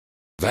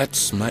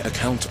That's my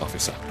account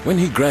officer. When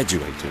he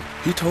graduated,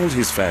 he told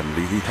his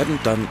family he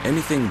hadn't done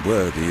anything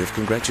worthy of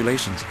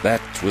congratulations.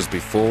 That was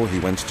before he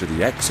went to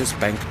the Access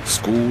Bank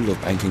School of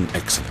Banking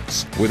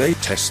Excellence, where they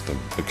test them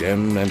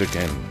again and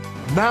again.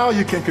 Now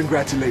you can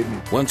congratulate me.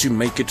 Once you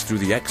make it through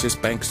the Access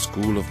Bank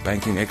School of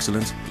Banking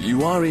Excellence,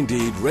 you are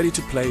indeed ready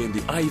to play in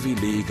the Ivy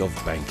League of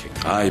banking.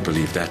 I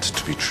believe that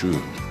to be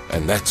true,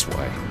 and that's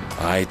why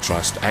I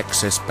trust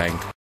Access Bank.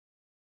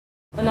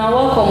 Now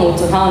welcome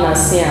to How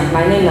Nasia.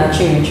 My name is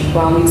Chimichu.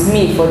 I'm with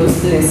me for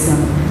this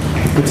lesson.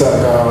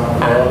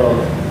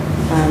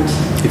 And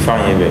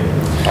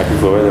happy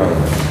for well.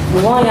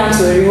 We want you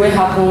to really what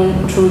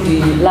happened through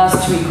the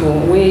last week.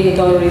 We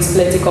don't raise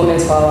plenty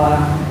comments for our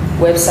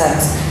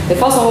website. The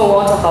first one we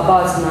want to talk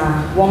about is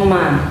one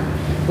man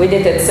we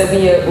dated 7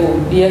 years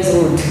old.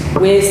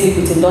 We sleep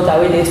with his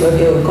daughter. We dated 12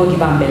 years old. Can't give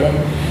him belly.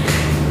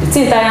 The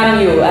thing tire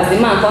me as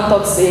the man come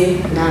talk say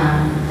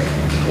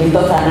his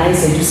daughter na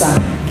seduce am.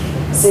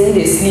 Saying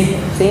they sleep,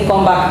 saying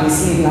come back they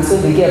sleep, and so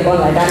the girl gone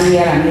like that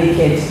near and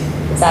naked.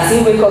 So I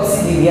say wake up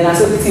see the girl, and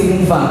so the thing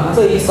move am, and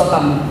so he suck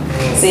am.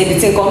 Say the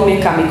thing come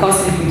make am, he come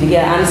sleep with the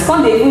girl, and it's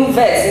come they even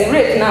vex, he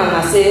rape now, and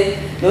I say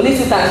the only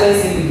 2 times when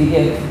he sleep with the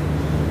girl.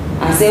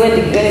 And say when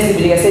he sleep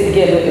with the girl, say the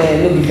girl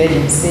no be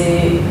virgin,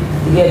 say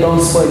the girl don't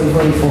spoil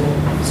before he fall.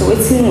 So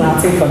what's him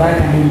think for that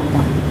kind of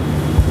matter?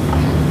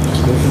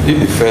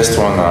 The first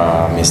one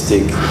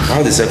mistake.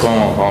 How the second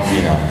one can't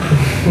be now?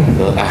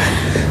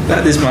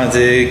 That this man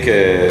take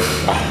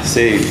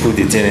say put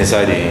the thing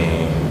inside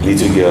the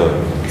little girl.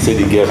 Say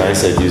the girl now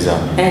seduce her.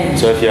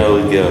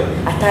 12-year-old girl.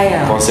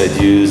 Can't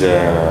seduce.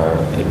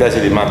 That's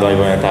the man don't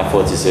even enter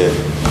 47.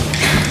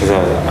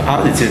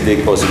 How did it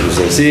take possible?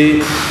 So see,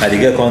 the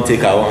girl can't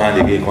take her own hand.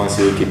 The girl can't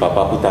say, okay,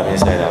 Papa put her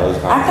inside her house.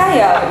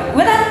 Ataya,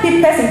 whether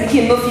the person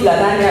became no feel like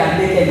that and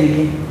naked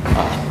again.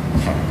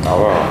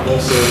 Wow.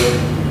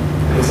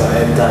 It's an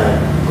end time.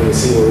 Going to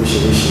see what we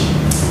should.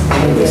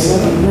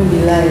 No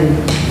be lying.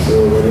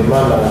 So when the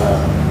man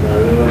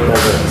real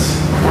present,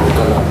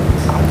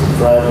 the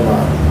private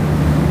man.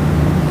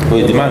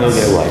 Wait, the man don't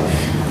get wife.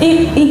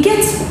 He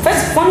gets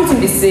first funny thing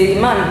they say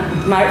the man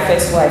married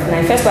first wife.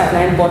 Now first wife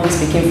now born this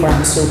became for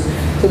him. So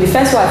the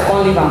first wife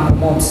can't live and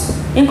promote.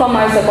 He come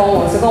marry second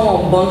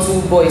one born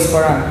 2 boys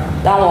for him.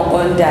 That one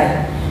can't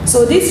die.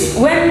 So this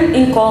when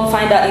he come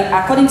find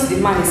out, according to the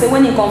man, he say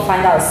when he come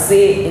find out,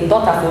 say in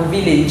daughter from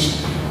village,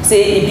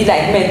 say it be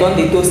like men don't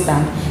they toast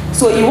them.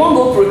 So he won't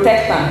go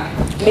protect them,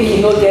 make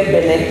he no get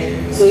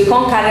belly. So he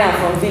can't carry him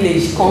from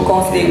village,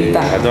 can't stay with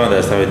them. I don't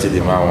understand what the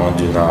man won't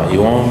do now. He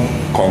won't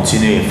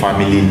continue in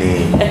family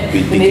name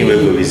with thinking we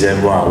will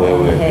resemble and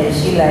where. Yeah,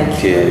 she like.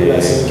 Okay.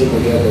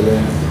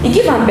 He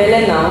give him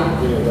belly now.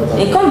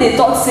 He come they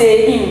talk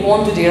say he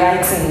want to do the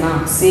right thing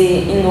now.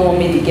 Say he no want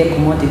me to get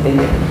come out the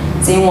belly.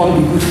 Say he want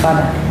to be good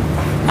father.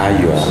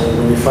 You are. So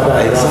the father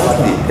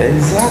exactly.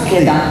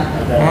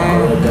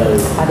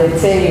 I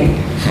tell you.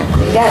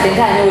 The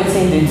guy know what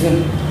thing they do.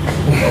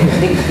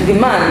 the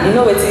man, you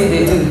know what thing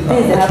they do.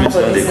 Things they happen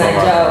for this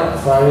Nigeria.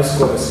 Firing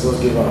squad is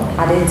supposed to give out. I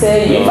tell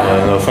you.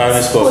 No,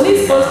 firing squad.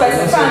 Police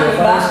spokesperson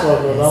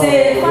say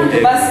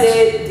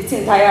the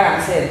thing tire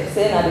and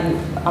say that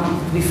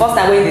the first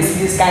time when they see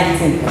this kind of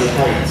thing.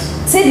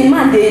 Say the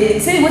man they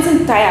say what's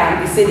tire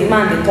and they say the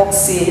man they talk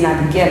say na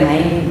the girl na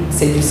him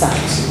seduce am.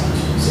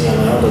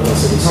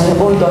 My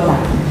own daughter.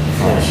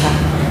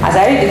 As I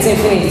read the thing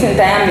finish, the thing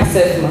tire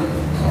myself man.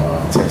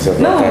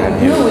 No,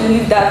 we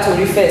leave that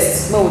to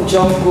first. No,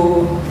 jump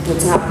go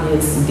what happened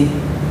yesterday.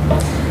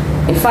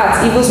 In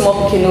fact, even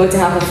small people know what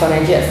happened for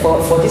Nigeria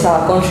for this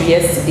our country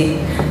yesterday.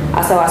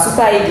 As our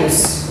Super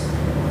Eagles,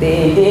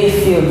 they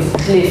failed,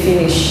 play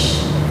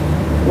finish.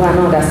 We are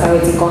not understand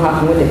what can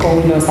happen when they come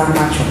win us that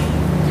match.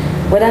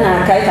 Whether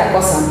na Kaita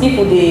cause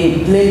people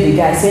they blame the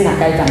guy saying na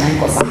Kaita na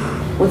cause.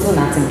 What's on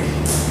that thing?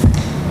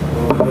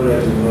 No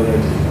ready.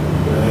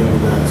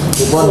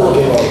 The one that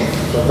came out,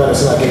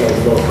 sometimes I came out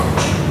block,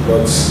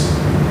 but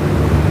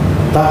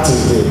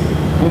tactics day,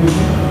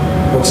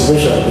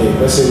 motivation day,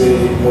 let's say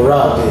the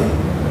morale day.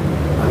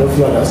 I don't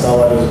feel understand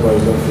why those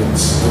boys don't fit.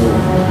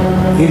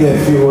 If they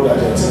feel hold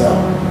Argentina,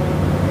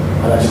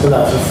 and Argentina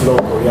feel flow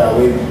Korea,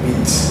 we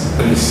beat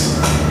Greece,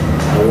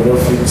 and we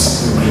don't fit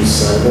Greece.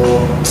 I know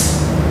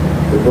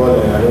the ball,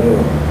 I don't know.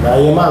 Now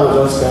Yema will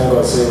just thank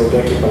God say we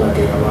get keep on like I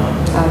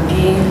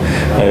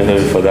don't know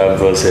for that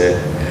process.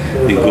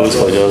 The goals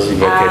for just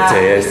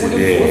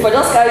yesterday. We for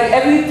just carry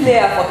every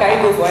player for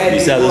carry go for head. You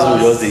see how those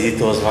people just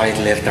hit us right,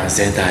 left, and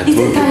center. It's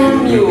the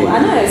time you. I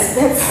don't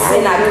expect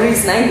saying that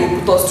Greece now go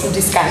put us through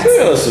this kind of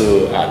thing.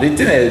 So the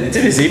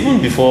thing is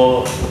even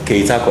before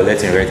Keita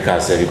collecting red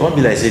cards, we can't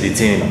be like say the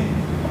team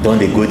don't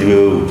they go the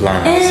way we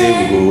plan. Say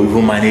we go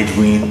even manage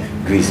win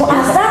Greece. But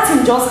as that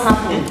thing just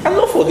happened. And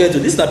don't forget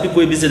this are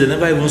people who say they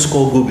never even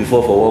score goal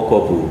before for World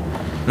Cup.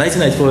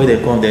 1994 when they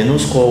come, they no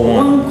score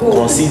one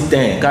concede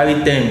 10, carry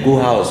 10, go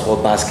house for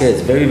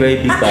baskets, very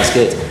big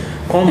basket.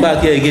 Come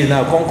back here again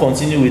now, come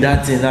continue with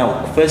that thing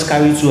now. First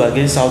carry 2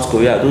 against South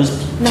Korea, those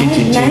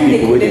chin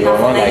people where they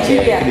run like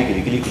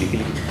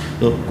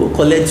Go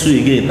collect 2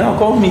 again. Now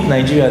come meet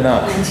Nigeria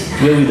now.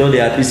 Where we don't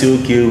happy say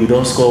okay, we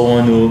don't score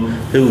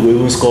 1-0, then we go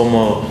even score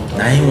more.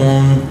 Now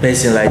one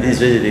person like this,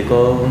 where they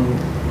call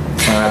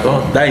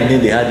that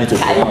name they had me to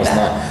pronounce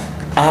now.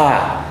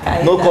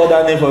 No call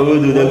that name for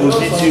Rodo, they go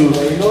beat you.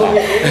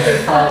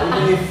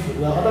 Even if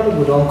other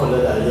people don't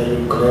collect that, they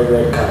will collect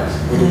red cards.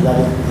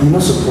 You're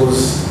not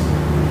supposed to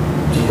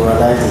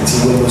demoralize the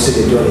team when you say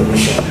they do an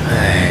emission.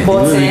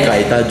 But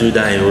Kaita do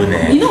that in own.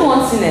 You know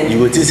one thing. You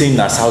will think saying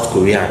that South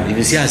Korean. If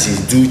you see as he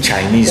do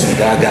Chinese with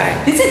that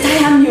guy. They say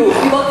tire me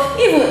because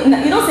even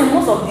you know say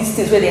most of these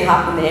things where they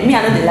happen. Me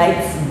I know they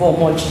like football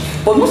much,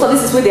 but most of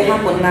this is where they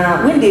happen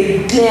now. When they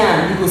replay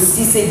and you go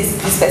see say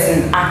this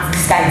person act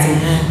this kind of thing.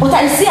 But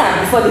I see am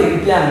before they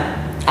replay.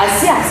 I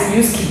see as he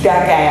use kick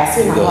that guy. I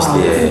say now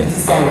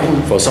this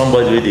guy for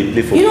somebody where they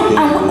play for. You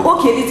know,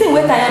 okay. The thing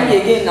where tire me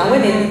again now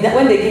when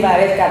they give a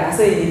red card, I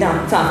say he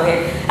down. I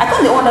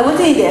can't wonder what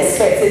they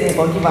expect say they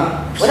forgive him.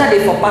 Whether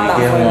they for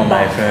pattern for him.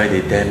 My friend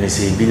they tell me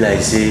say be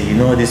like say you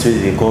know this way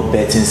they call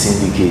betting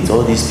syndicate.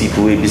 All these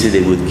people wey be say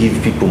they would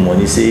give people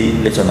money say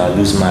let's on a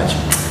lose match.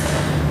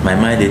 My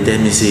mind they tell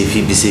me say if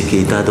he be say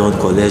Keita don't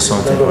collect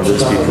something from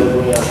those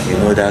people, you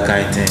know that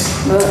kind of thing.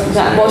 But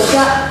I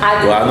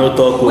no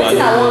talk. What I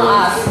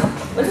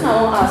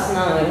want ask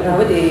now,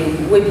 where they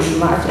be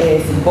match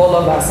football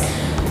lovers.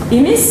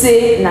 It means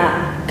say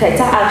na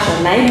Keita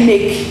action na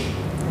make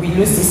we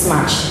lose this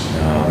match.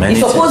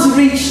 It's supposed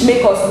reach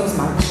make us lose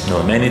match.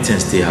 No, many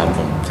things still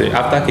happen. So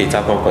after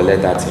Keita come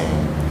collect that thing,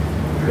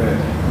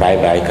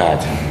 bye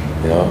card,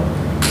 you know,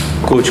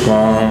 coach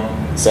come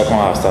second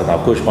half start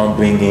now. Coach come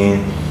bring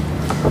in.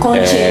 Come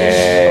out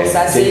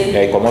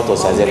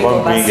Osaze,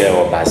 come bring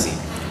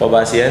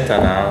Obasi enter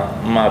now.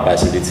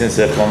 Obasi the thing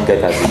say come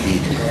get as a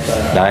bid.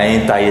 Now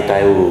enter I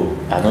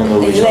don't know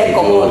which one he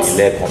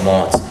come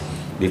out.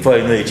 Before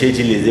you know it change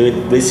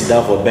they sit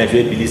down for bench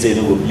where believe say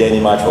he no go play any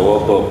match for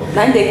World Cup.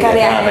 Now they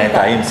carry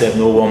enter himself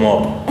no warm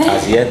up.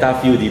 As he enter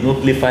field he no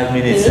play 5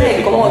 minutes.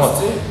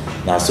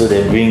 Now so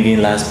they bring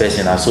in last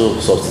person and so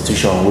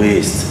substitution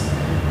waste.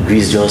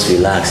 Greece just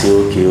relax, say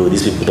okay,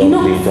 these people don't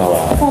play into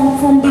our.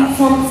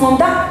 From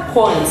that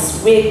point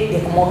where they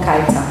come on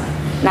Keita,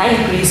 now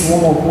Greece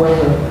warm up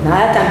well. Now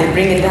that time they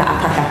bring in the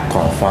attacker.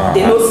 Confirm.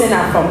 They know say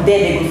now from there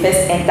they go first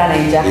enter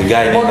Nigeria. The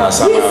guy in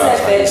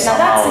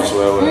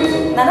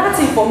now that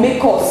thing for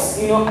make us,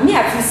 you know. I mean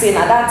I feel say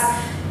now that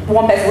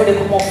one person where they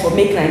come up for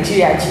make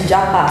Nigeria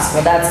ginger pass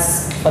for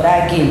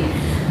that game.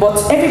 But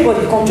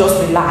everybody come just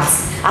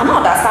relax. I don't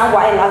understand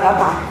why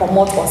Lagaba come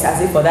out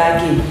Osaze for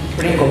that game.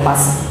 Bring up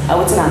pass. I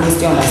wouldn't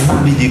understand.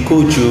 Be the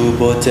coach,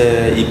 but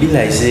it be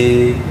like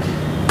say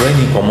when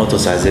he come out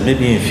Osaze,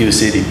 maybe he feel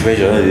say the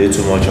pressure not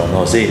too much on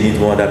us. Say he need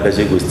one other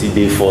person go still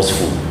be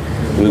forceful.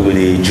 We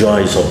will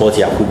join support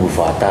Yakubu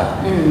for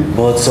attack.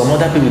 But some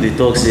other people they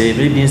talk say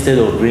maybe instead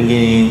of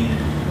bringing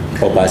in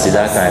Obasi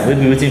that time,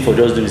 maybe waiting for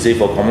just to say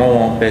for come on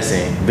one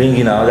person, bring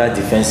in another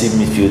defensive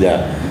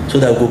midfielder. So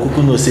that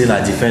Gokuku no say na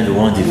defend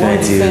one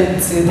defend till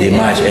the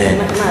match end.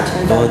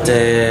 But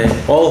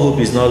all hope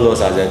is not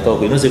lost as I talk.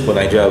 We don't say for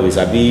Nigeria we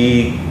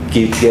sabi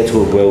get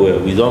hope well.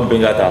 We don't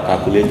bring out our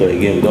calculator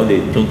again. We don't dey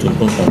Let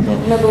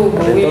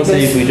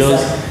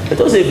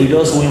us say if we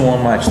just win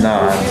one match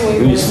now and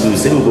Greece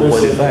lose, then we go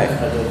qualify.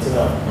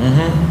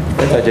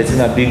 Let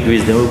Argentina beat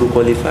Greece, then we go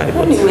qualify.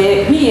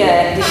 Anyway, me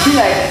they feel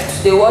like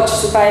they watch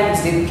Super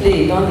Eagles they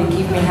play, don't they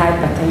give me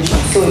hypertension.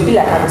 So it be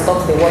like I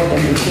stop the watch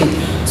them they play.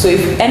 So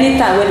if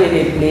anytime when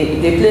they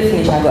play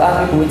finish, I go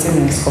ask people waiting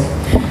in the score.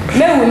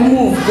 Then we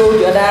move, go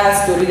the other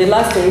story, the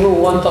last story we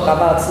want to talk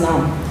about now.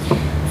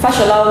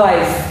 Fashola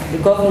wife, the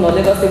governor,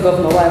 Lagos State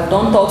governor wife,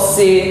 don't talk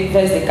say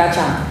first they catch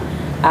am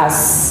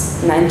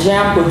as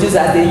Nigerian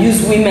producers they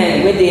use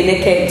women where they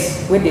naked,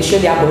 where they show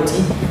their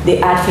body,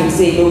 they add him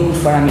say no good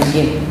for them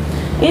again.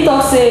 He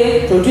talk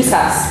say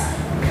producers,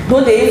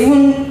 don't they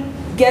even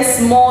get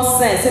small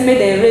sense, say make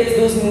they rate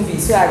those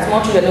movies so that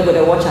small children no go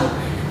to watch them.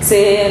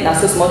 Say na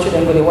so small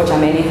children go to watch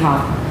them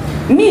anyhow.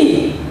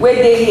 Me, where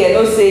they here,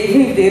 no say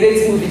even if they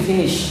rate movie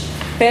finish,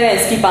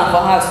 parents keep am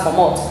for house come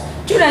out.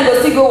 Children go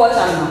still go watch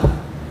them now.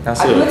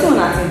 That's I don't know what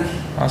I think.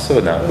 I saw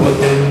that. The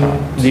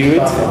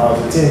rating? The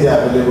thing they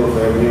are available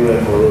for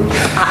everywhere for road.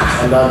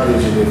 And that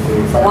bridge is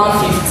for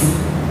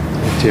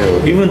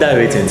 150. Even that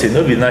rating, say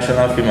no be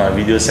National Film and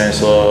Video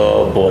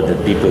Censor Board, the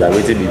people that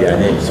waiting with their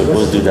name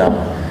supposed to do that.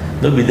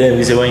 No be there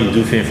we say when you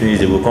do film finish,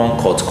 they will come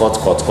cut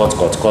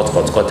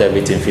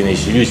everything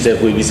finish. You yourself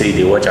will be say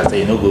they watch and say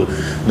you no go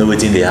know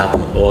wetin dey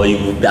happen. Or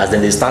you as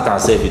then they start and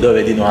say you don't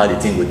already know how the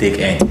thing will take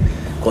end.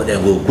 Cut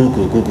them go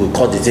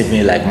cut the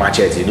thing like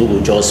machete. You don't go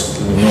just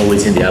know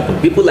wetin dey happen.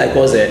 People like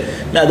us me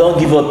I don't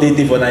give up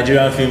dating for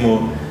Nigerian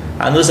film.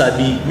 I know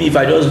sabi me if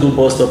I just go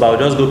bus stop I will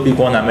just go pick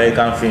one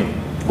American film.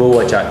 Go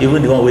watch her.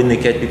 Even the one with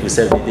naked people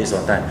 7 days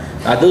on time.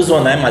 Now those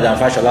one that Madam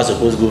Fashola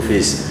supposed go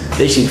face.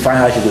 Then she find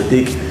how she go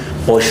take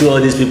pursue all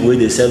these people where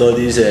they sell all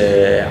these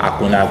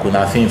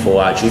akuna film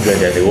for our children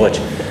that they watch.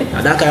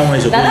 And that kind of one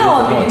is supposed to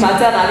be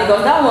maternal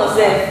because that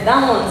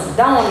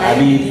one. I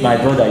mean, my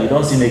brother, you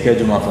don't see naked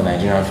woman for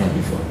Nigerian film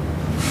before.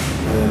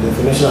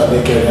 definition of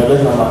naked. I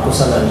like my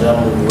Makosa Nigerian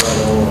movie.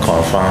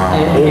 Confirm.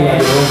 Even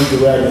at the one video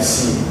where you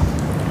see,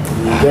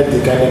 you get the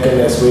kind of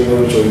nakedness where you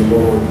know which you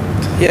go.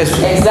 Yes.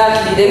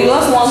 Exactly. They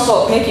just want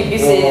talk, make it be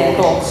say and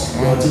talk.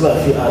 But if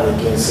I feel hard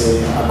again,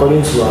 say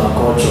according to our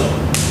culture,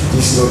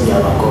 this not be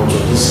our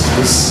culture. This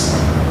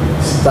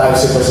style,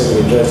 say person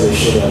will dress they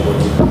show their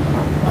body.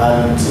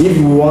 And if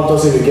we want to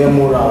say we get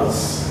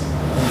morals,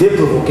 they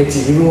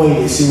provocative. Even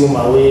when you see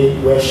woman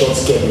wear short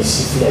skirt, they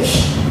see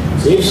flesh.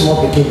 So if small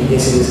pikin begin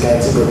see this kind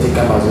of thing, go take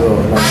them as well.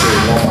 Not say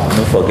normal.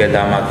 Don't forget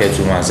that market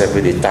woman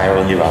separate the tie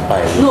on your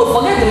rapper. No,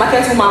 forget the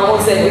market woman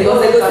also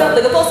because they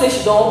go say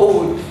she don't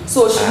old,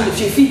 so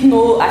she fit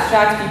no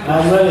attract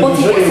people. But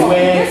you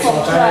get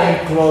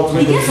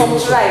some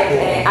tribe,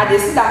 and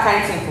they see that kind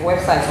of thing for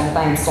website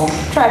sometimes. Some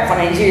tribe for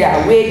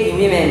Nigeria where the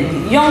women,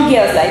 the young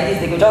girls like this,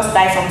 they go just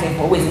tie something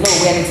for waist, no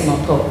wear anything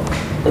on top.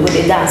 They go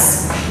they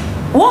dance.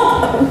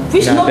 What?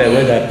 Which not be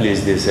where that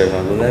place they sell,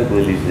 I don't like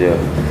go live there.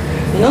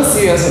 You're not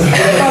serious.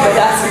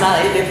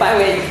 They find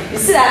where you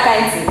see that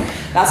kind of thing.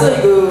 That's why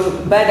you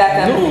go buy that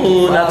kind of thing.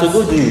 No, now to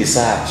go do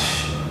research.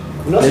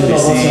 Let me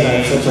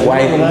see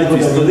why you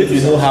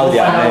know how they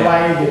are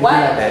made.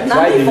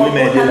 Why the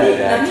women do like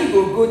that? Nami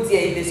go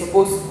there if they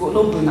supposed to go.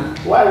 No, Bruna.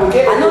 Why we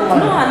get I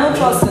don't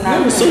trust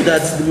no, so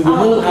that we will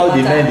know how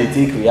the men they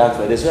take react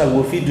for this. So we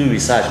will fit do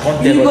research.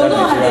 You go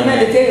know how the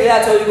men they take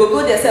react, or you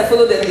go there say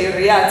follow them they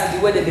react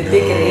the way they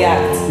take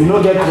react. You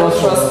don't get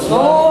trust.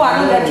 No, I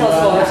don't get trust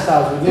for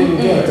that. You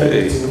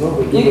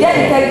get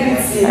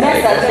integrity.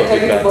 Next time get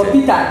integrity for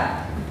Peter.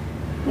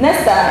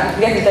 Next time,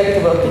 you get integrity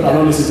for Peter. I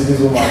don't listen to this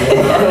woman.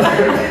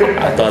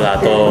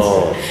 At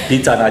all.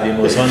 Peter na the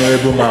most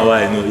honorable man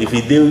I know. If he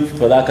deal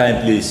for that kind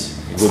of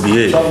place, he go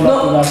behave.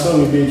 No, now so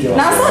then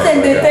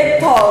they take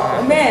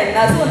talk. Man,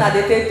 now so now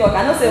they take talk.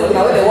 I know say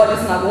now when they watch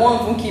this now, the one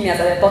who kill me as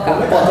they talk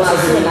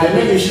about.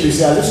 Maybe she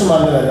say, this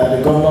woman that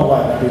the governor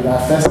wife,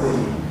 that first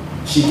lady,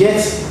 she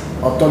gets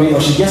authority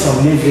or she gets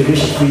some leverage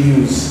she can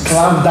use,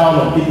 clamp down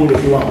on people they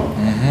do.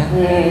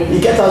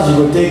 You get as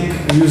you go take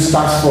use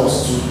task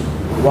force to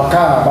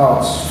waka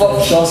about for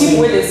people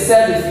where they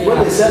sell the film.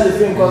 When they sell the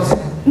film, because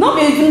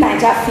not even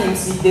Nigeria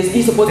films,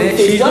 he's supposed to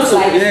face just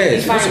like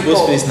she's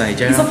supposed to face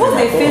Nigeria. He's supposed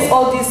to face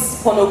all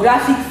these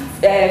pornographic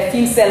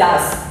film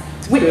sellers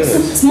with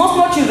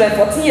small children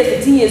 14 years,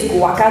 15 years go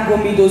waka go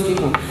meet those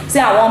people.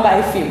 Say I want buy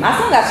a film. As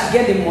long as you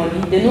get the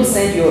money, they don't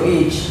send your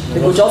age.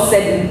 They go just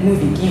sell the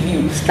movie, give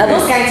you. Now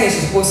those kind of things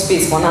she's supposed to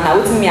face for now.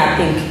 What me I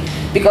think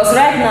because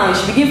right now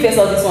she begin face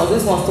all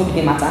these ones don't be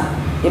the matter.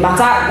 The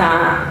matter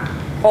now.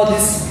 All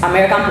these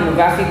American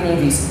pornographic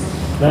movies.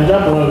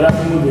 Nigerian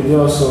pornographic movies, they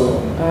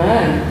also.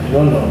 I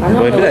don't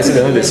know. But I see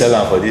they don't sell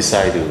them for this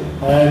side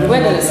though.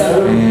 Where do they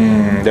sell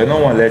them? They don't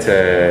want to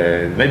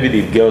let maybe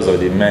the girls or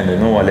the men. They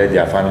don't want to let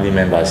their family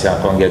members say I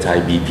can't get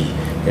high BP.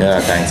 You know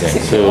that kind of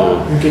thing. So.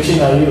 Nkechi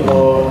you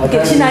or.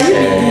 Nkechi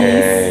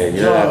you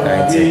you know that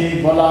kind of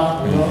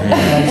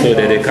thing. So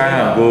they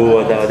can't go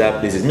other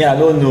places. Me, I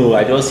don't know.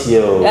 I just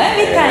hear.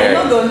 Anytime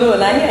you don't know.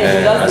 Like you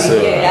just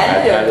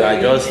hear.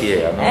 I just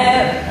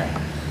hear.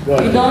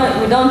 We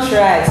don't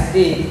try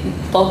today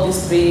talk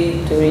this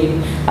story to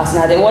him as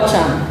now they watch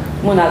am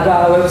muna go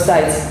our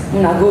website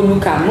muna go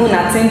look am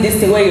muna think this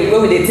thing where you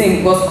go with the thing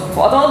because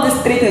for all these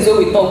three things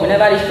wey we talk we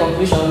never reach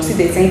conclusion we still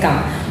dey think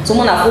am so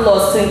muna follow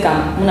us think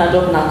am muna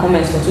drop una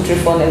comments for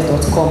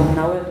 234next.com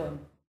na well done.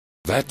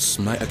 That's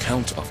my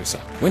account officer.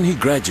 When he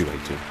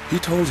graduated, he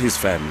told his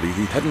family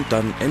he hadn't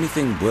done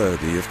anything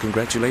worthy of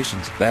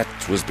congratulations. That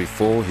was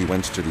before he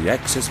went to the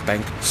Access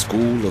Bank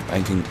School of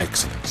Banking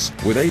Excellence,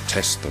 where they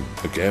test them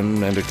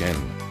again and again.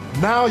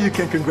 Now you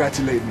can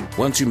congratulate me.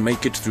 Once you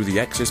make it through the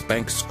Access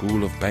Bank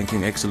School of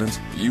Banking Excellence,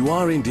 you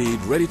are indeed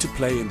ready to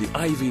play in the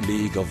Ivy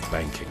League of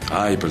banking.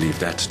 I believe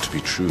that to be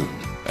true,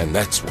 and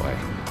that's why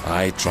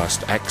I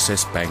trust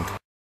Access Bank